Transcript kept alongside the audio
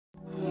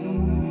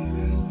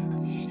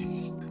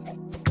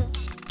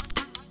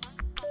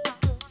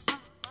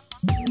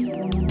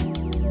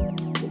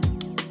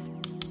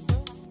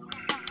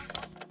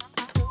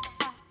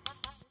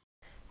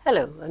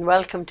Hello and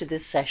welcome to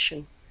this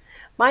session.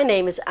 My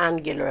name is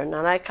Anne Gilleran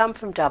and I come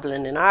from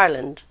Dublin in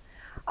Ireland.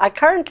 I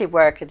currently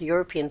work at the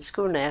European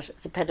SchoolNet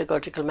as a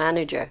pedagogical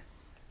manager.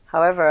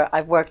 However,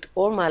 I've worked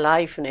all my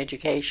life in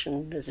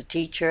education as a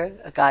teacher,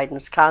 a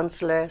guidance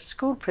counsellor,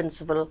 school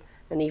principal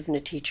and even a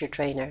teacher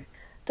trainer.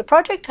 The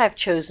project I've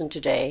chosen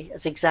today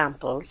as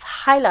examples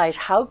highlight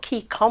how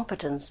key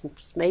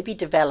competences may be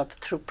developed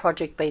through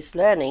project-based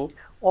learning,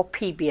 or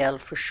PBL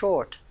for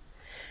short.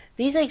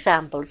 These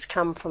examples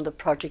come from the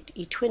project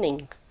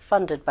eTwinning,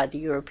 funded by the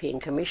European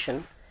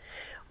Commission,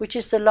 which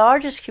is the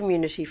largest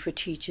community for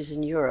teachers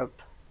in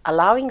Europe,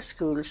 allowing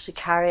schools to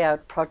carry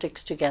out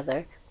projects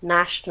together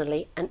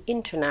nationally and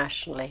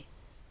internationally.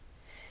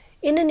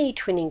 In an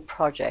eTwinning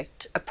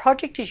project, a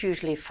project is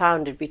usually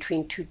founded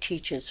between two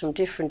teachers from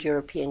different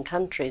European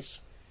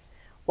countries.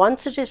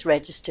 Once it is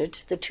registered,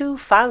 the two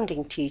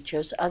founding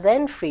teachers are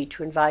then free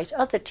to invite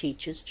other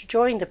teachers to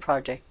join the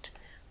project,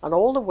 and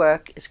all the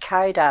work is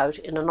carried out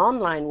in an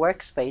online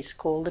workspace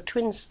called the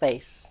Twin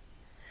Space.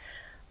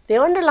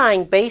 The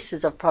underlying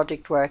basis of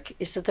project work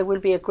is that there will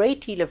be a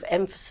great deal of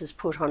emphasis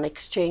put on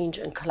exchange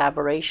and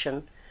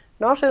collaboration,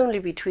 not only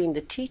between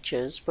the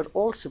teachers but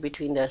also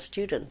between their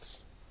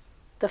students.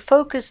 The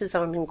focus is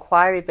on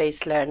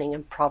inquiry-based learning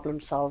and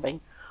problem solving,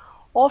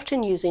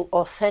 often using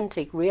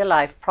authentic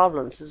real-life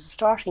problems as a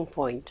starting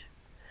point.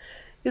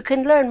 You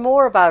can learn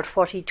more about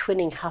what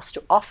eTwinning has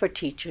to offer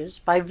teachers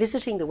by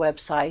visiting the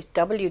website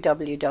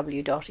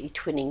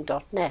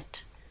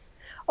www.etwinning.net.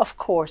 Of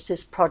course,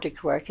 this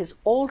project work is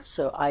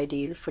also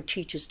ideal for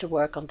teachers to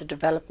work on the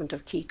development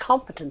of key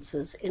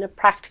competences in a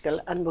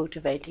practical and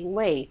motivating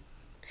way.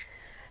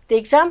 The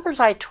examples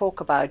I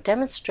talk about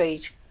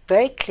demonstrate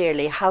very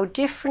clearly how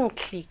different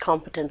key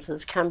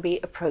competences can be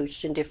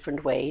approached in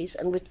different ways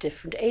and with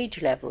different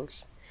age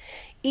levels.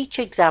 Each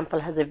example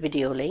has a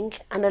video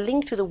link and a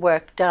link to the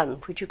work done,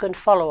 which you can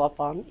follow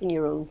up on in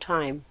your own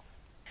time.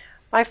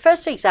 My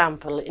first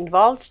example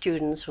involves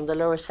students from the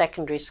lower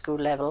secondary school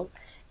level,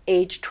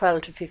 aged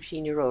 12 to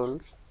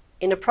 15-year-olds,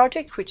 in a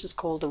project which is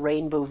called the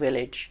Rainbow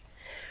Village.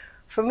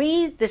 For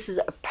me, this is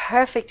a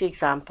perfect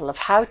example of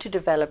how to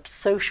develop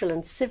social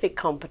and civic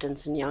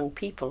competence in young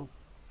people.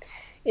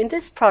 In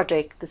this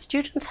project, the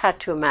students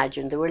had to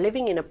imagine they were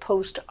living in a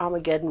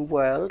post-Armageddon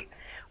world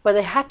where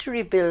they had to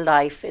rebuild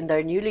life in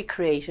their newly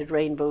created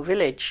Rainbow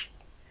Village.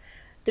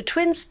 The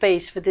Twin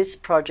Space for this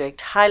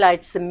project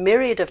highlights the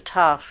myriad of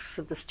tasks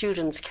that the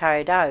students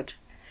carried out,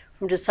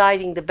 from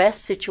deciding the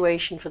best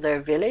situation for their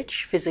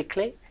village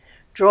physically,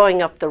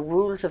 drawing up the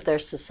rules of their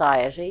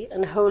society,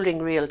 and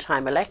holding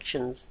real-time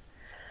elections.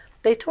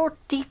 They thought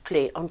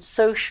deeply on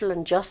social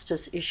and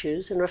justice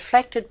issues and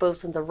reflected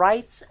both on the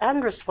rights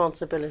and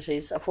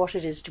responsibilities of what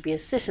it is to be a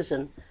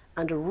citizen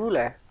and a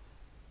ruler.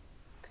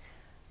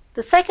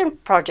 The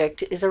second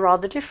project is a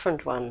rather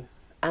different one,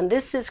 and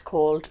this is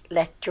called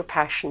Let Your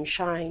Passion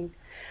Shine,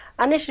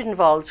 and it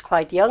involves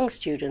quite young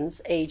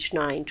students aged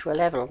 9 to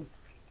 11.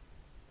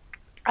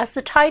 As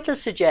the title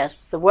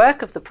suggests, the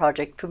work of the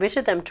project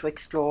permitted them to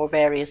explore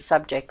various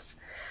subjects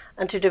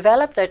and to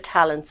develop their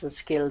talents and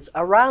skills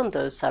around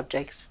those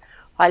subjects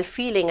while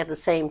feeling at the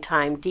same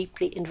time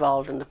deeply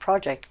involved in the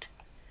project.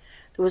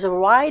 There was a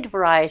wide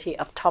variety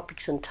of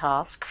topics and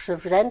tasks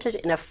presented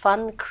in a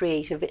fun,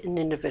 creative and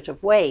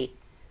innovative way.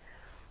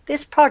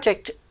 This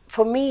project,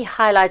 for me,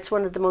 highlights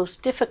one of the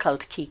most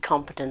difficult key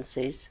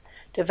competencies,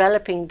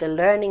 developing the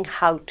learning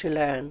how to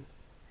learn.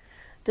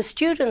 The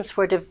students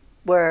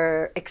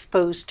were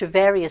exposed to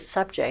various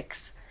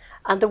subjects,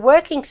 and the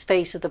working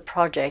space of the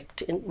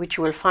project, which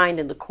you will find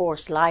in the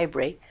course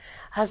library,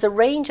 has a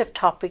range of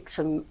topics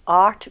from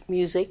art,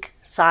 music,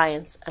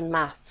 science and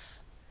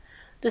maths.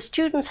 The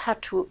students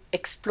had to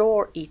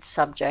explore each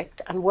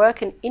subject and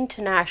work in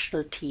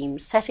international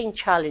teams, setting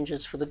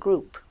challenges for the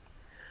group.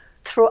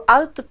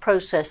 Throughout the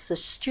process, the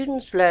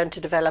students learned to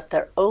develop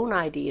their own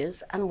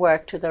ideas and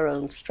work to their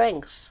own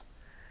strengths.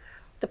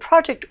 The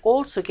project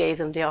also gave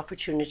them the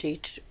opportunity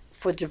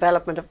for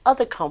development of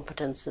other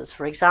competences,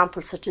 for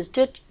example, such as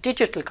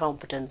digital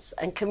competence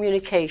and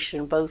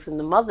communication, both in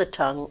the mother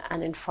tongue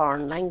and in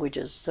foreign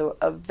languages. So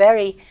a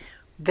very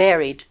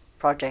varied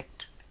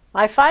project.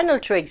 My final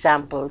two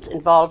examples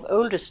involve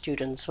older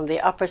students from the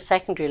upper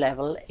secondary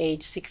level,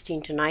 aged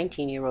 16 to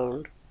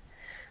 19-year-old.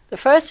 The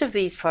first of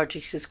these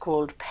projects is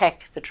called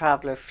Peck, the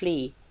Traveller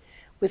Flea,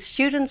 with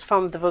students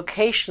from the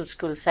vocational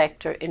school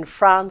sector in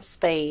France,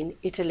 Spain,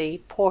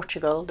 Italy,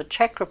 Portugal, the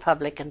Czech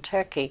Republic and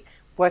Turkey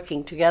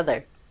working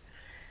together.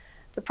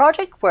 The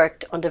project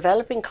worked on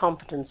developing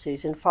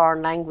competencies in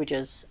foreign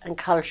languages and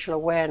cultural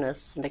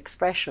awareness and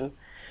expression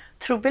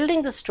through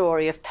building the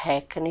story of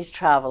Peck and his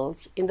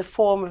travels in the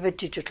form of a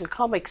digital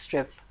comic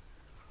strip.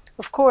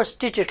 Of course,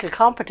 digital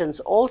competence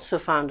also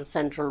found a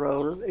central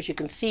role, as you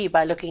can see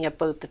by looking at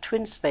both the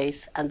Twin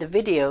Space and the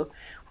video,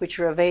 which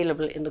are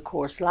available in the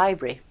course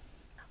library.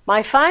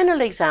 My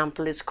final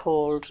example is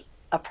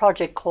a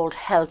project called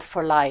Health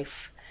for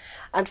Life,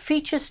 and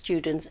features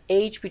students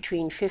aged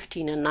between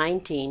 15 and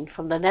 19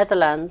 from the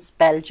Netherlands,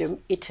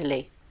 Belgium,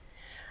 Italy.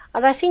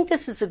 And I think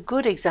this is a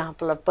good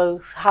example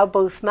of how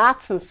both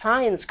maths and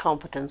science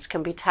competence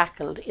can be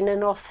tackled in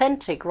an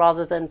authentic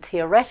rather than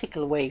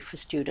theoretical way for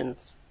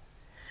students.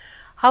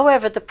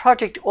 However, the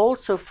project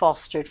also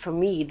fostered for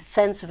me the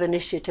sense of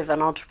initiative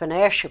and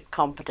entrepreneurship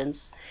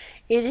competence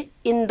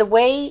in the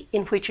way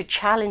in which it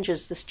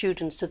challenges the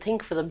students to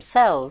think for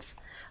themselves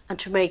and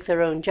to make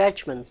their own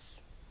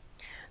judgments.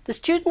 The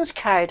students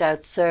carried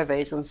out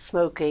surveys on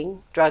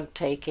smoking, drug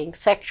taking,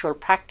 sexual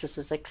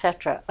practices,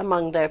 etc.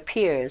 among their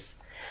peers,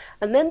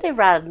 and then they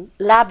ran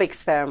lab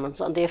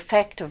experiments on the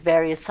effect of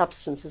various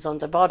substances on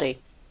the body.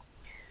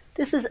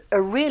 This is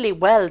a really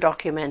well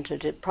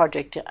documented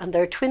project, and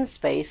their twin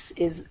space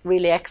is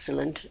really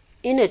excellent.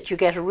 In it you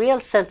get a real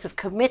sense of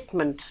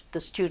commitment the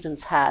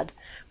students had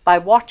by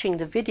watching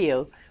the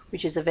video,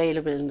 which is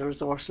available in the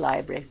resource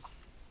library.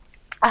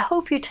 I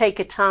hope you take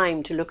a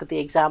time to look at the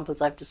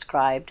examples I've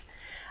described,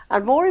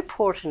 and more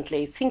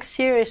importantly, think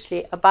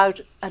seriously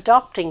about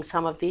adopting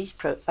some of these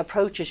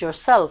approaches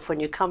yourself when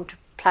you come to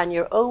plan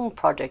your own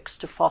projects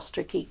to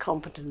foster key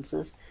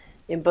competences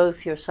in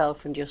both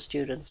yourself and your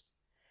students.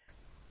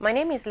 My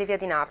name is Livia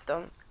Di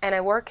Nardo, and I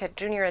work at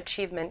Junior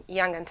Achievement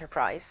Young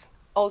Enterprise,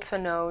 also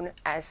known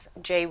as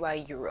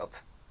JY Europe,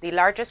 the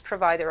largest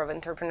provider of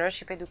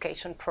entrepreneurship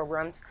education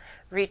programs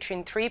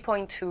reaching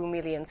 3.2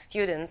 million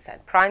students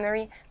at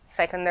primary,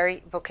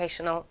 secondary,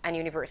 vocational, and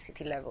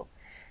university level.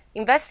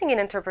 Investing in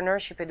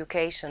entrepreneurship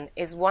education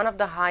is one of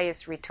the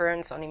highest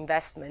returns on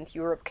investment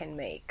Europe can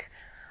make.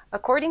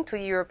 According to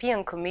the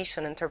European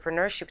Commission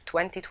Entrepreneurship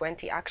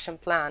 2020 Action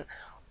Plan,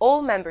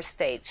 all member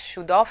states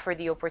should offer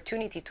the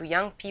opportunity to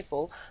young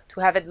people to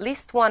have at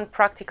least one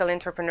practical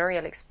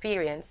entrepreneurial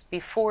experience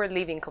before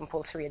leaving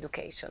compulsory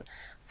education,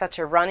 such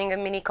as running a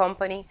mini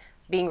company,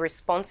 being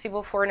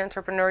responsible for an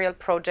entrepreneurial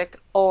project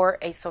or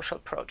a social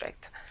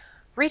project.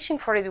 Reaching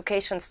for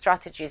education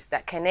strategies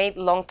that can aid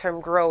long-term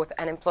growth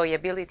and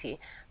employability,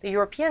 the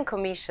European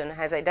Commission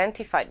has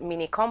identified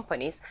mini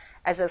companies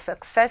as a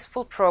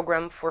successful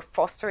program for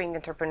fostering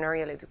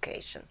entrepreneurial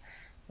education.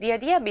 The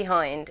idea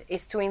behind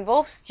is to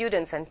involve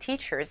students and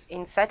teachers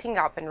in setting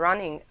up and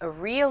running a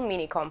real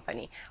mini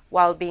company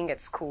while being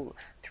at school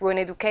through an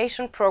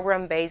education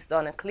program based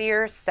on a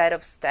clear set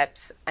of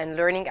steps and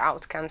learning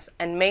outcomes,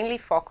 and mainly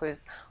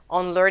focused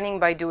on learning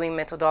by doing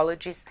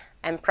methodologies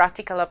and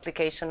practical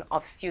application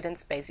of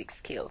students' basic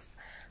skills.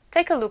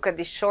 Take a look at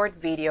this short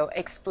video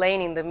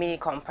explaining the mini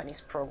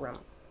companies program.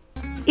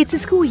 It's a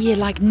school year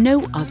like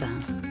no other.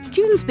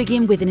 Students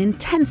begin with an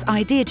intense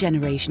idea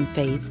generation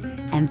phase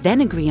and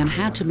then agree on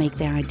how to make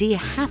their idea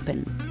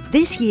happen.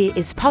 This year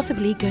is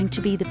possibly going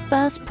to be the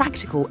first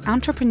practical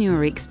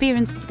entrepreneurial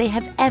experience they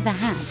have ever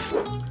had.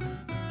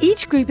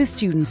 Each group of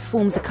students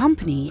forms a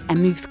company and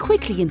moves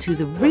quickly into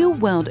the real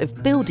world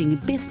of building a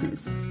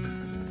business.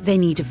 They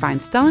need to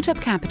find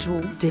startup capital,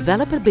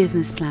 develop a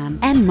business plan,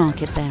 and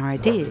market their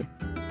idea.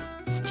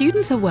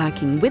 Students are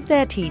working with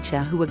their teacher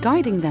who are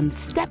guiding them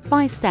step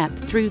by step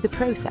through the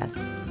process.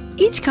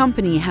 Each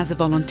company has a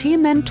volunteer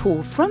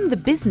mentor from the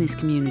business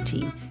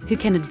community who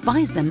can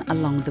advise them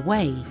along the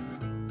way.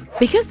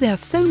 Because there are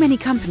so many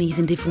companies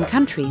in different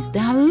countries,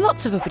 there are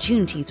lots of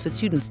opportunities for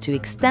students to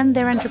extend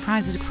their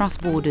enterprises across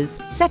borders,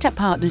 set up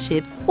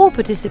partnerships, or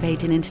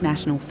participate in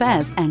international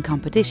fairs and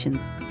competitions.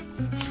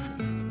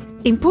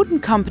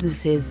 Important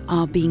competences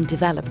are being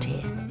developed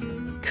here: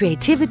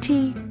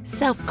 creativity,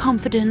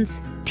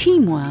 self-confidence,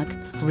 teamwork,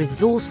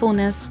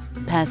 resourcefulness,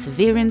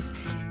 perseverance,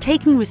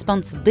 taking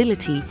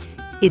responsibility,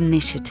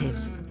 initiative.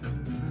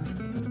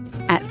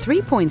 At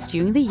 3 points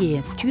during the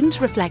year,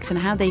 students reflect on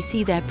how they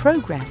see their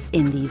progress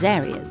in these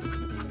areas.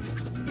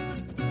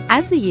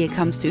 As the year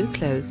comes to a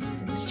close,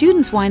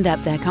 students wind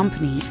up their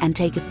company and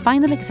take a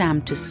final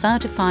exam to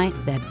certify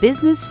their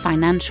business,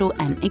 financial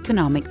and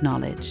economic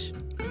knowledge.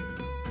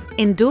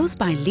 Endorsed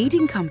by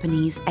leading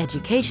companies,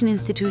 education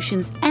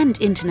institutions and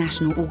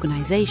international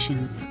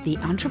organizations, the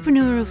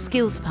Entrepreneurial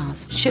Skills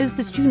Pass shows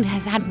the student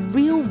has had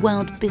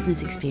real-world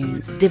business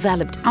experience,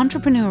 developed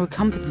entrepreneurial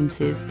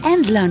competences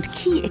and learned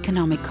key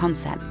economic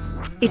concepts.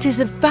 It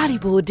is a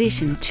valuable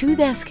addition to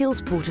their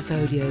skills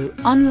portfolio,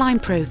 online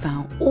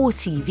profile or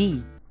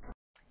CV.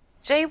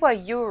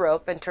 JY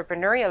Europe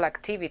entrepreneurial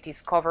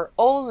activities cover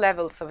all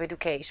levels of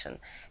education,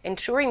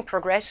 ensuring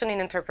progression in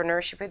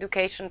entrepreneurship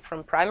education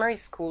from primary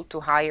school to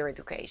higher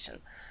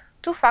education.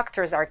 Two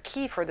factors are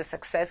key for the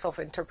success of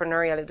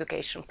entrepreneurial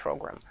education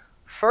program.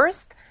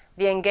 First,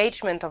 the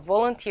engagement of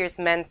volunteers,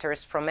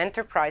 mentors from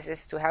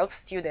enterprises to help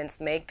students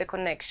make the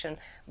connection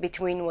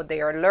between what they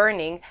are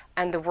learning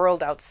and the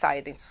world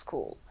outside in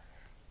school.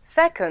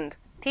 Second,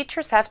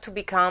 teachers have to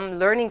become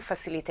learning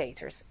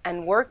facilitators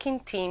and work in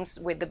teams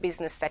with the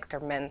business sector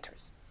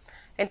mentors.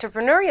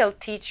 Entrepreneurial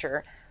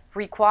teachers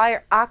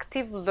require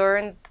active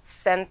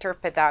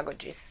learned-centered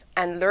pedagogies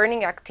and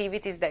learning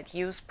activities that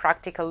use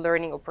practical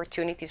learning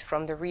opportunities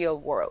from the real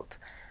world.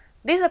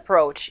 This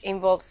approach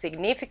involves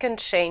significant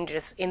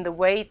changes in the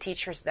way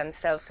teachers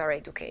themselves are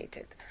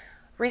educated.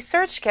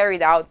 Research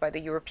carried out by the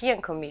European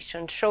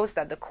Commission shows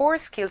that the core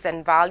skills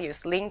and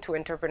values linked to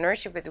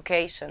entrepreneurship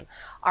education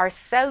are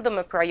seldom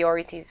a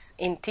priority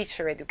in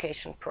teacher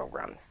education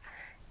programs.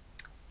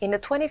 In the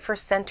 21st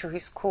century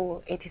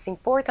school, it is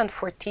important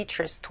for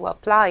teachers to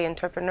apply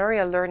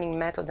entrepreneurial learning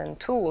methods and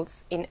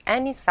tools in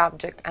any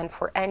subject and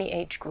for any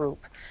age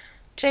group.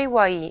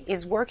 JYE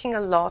is working a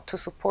lot to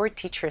support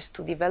teachers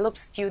to develop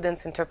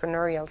students'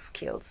 entrepreneurial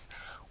skills.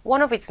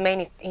 One of its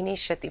main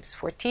initiatives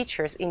for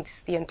teachers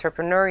is the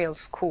Entrepreneurial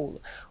School,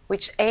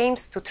 which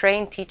aims to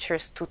train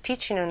teachers to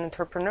teach in an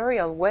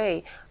entrepreneurial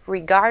way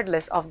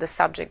regardless of the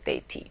subject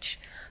they teach.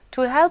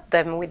 To help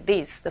them with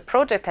this, the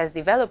project has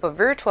developed a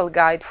virtual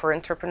guide for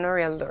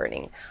entrepreneurial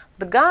learning.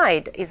 The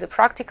guide is a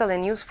practical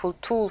and useful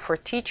tool for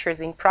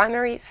teachers in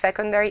primary,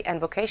 secondary,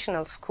 and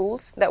vocational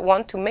schools that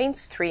want to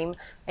mainstream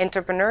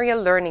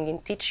entrepreneurial learning in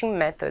teaching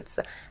methods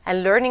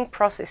and learning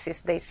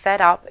processes they set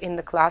up in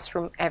the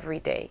classroom every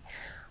day.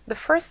 The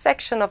first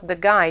section of the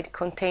guide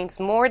contains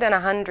more than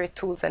 100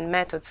 tools and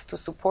methods to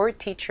support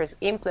teachers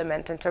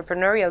implement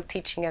entrepreneurial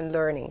teaching and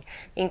learning,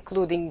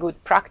 including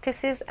good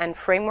practices and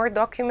framework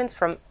documents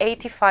from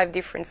 85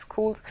 different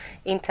schools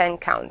in 10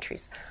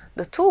 countries.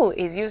 The tool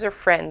is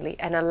user-friendly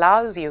and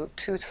allows you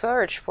to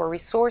search for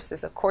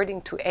resources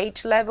according to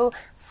age level,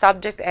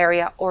 subject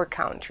area, or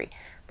country.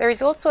 There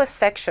is also a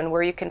section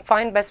where you can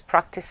find best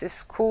practices,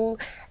 school,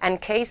 and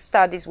case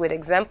studies with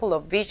examples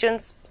of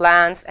visions,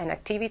 plans, and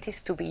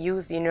activities to be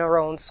used in your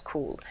own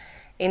school.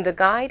 In the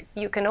guide,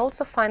 you can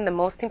also find the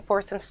most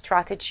important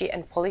strategy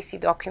and policy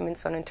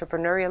documents on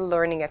entrepreneurial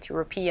learning at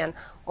European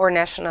or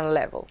national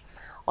level.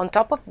 On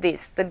top of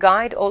this, the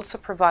guide also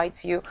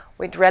provides you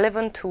with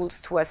relevant tools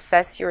to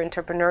assess your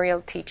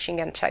entrepreneurial teaching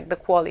and check the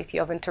quality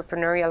of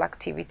entrepreneurial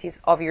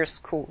activities of your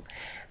school.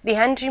 The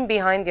engine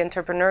behind the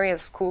Entrepreneurial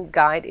School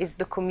Guide is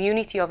the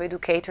community of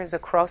educators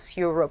across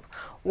Europe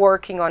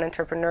working on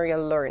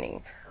entrepreneurial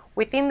learning.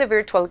 Within the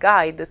virtual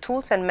guide, the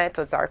tools and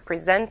methods are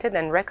presented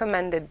and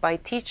recommended by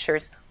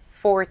teachers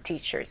for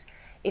teachers.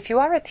 If you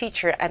are a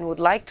teacher and would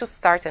like to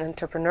start an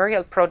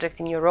entrepreneurial project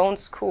in your own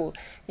school,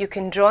 you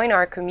can join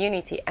our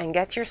community and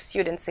get your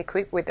students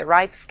equipped with the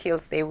right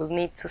skills they will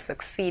need to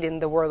succeed in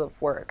the world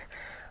of work.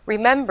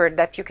 Remember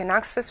that you can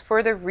access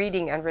further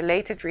reading and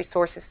related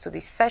resources to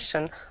this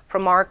session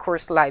from our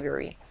course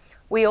library.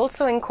 We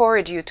also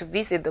encourage you to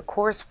visit the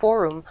course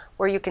forum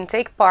where you can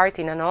take part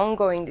in an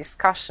ongoing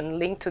discussion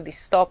linked to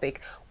this topic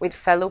with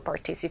fellow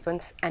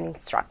participants and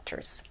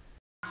instructors.